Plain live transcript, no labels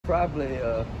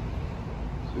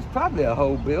probably a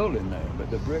whole building there, but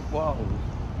the brick wall was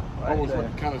right there.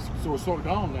 Like kind of sort of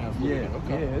gone now. Yeah,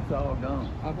 okay. yeah, it's all gone.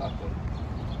 How about that?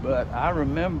 But I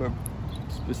remember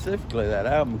specifically that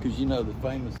album because you know the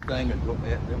famous thing of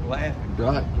them laughing.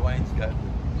 Right. Dwayne's got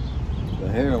the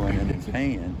heroin in his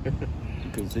hand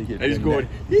because he had. He's going,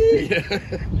 yeah.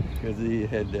 Because he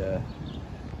had.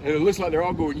 And it looks like they're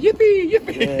all going yippee,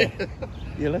 yippee. Yeah,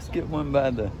 yeah. Let's get one by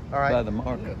the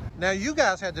market. Yeah. Now you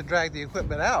guys had to drag the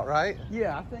equipment out, right?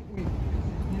 Yeah, I think we.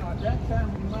 You know, at that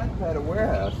time we might have had a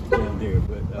warehouse down here,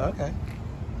 but okay.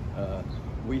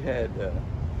 We had.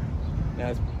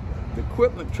 Now the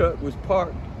equipment truck was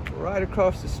parked right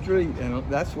across the street, and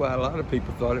that's why a lot of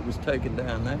people thought it was taken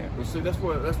down there. Well, see, that's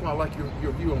why I like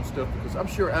your view on stuff, because I'm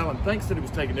sure Alan thinks that it was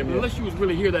taken there, but unless you was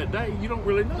really here that day, you don't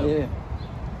really know. Yeah.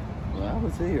 Well, I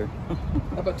was here.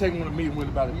 How about taking one to meet with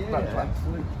about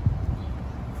absolutely.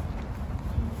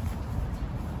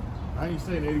 I ain't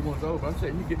saying 81's over. I'm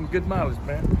saying you're getting good mileage,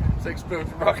 man. It's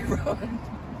expensive rock and roll.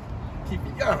 Keep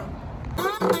you young.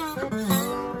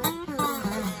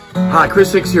 Hi,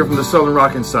 Chris Hicks here from the Southern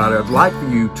Rock Insider. I'd like for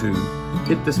you to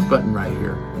hit this button right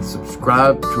here and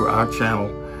subscribe to our channel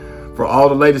for all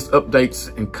the latest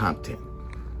updates and content.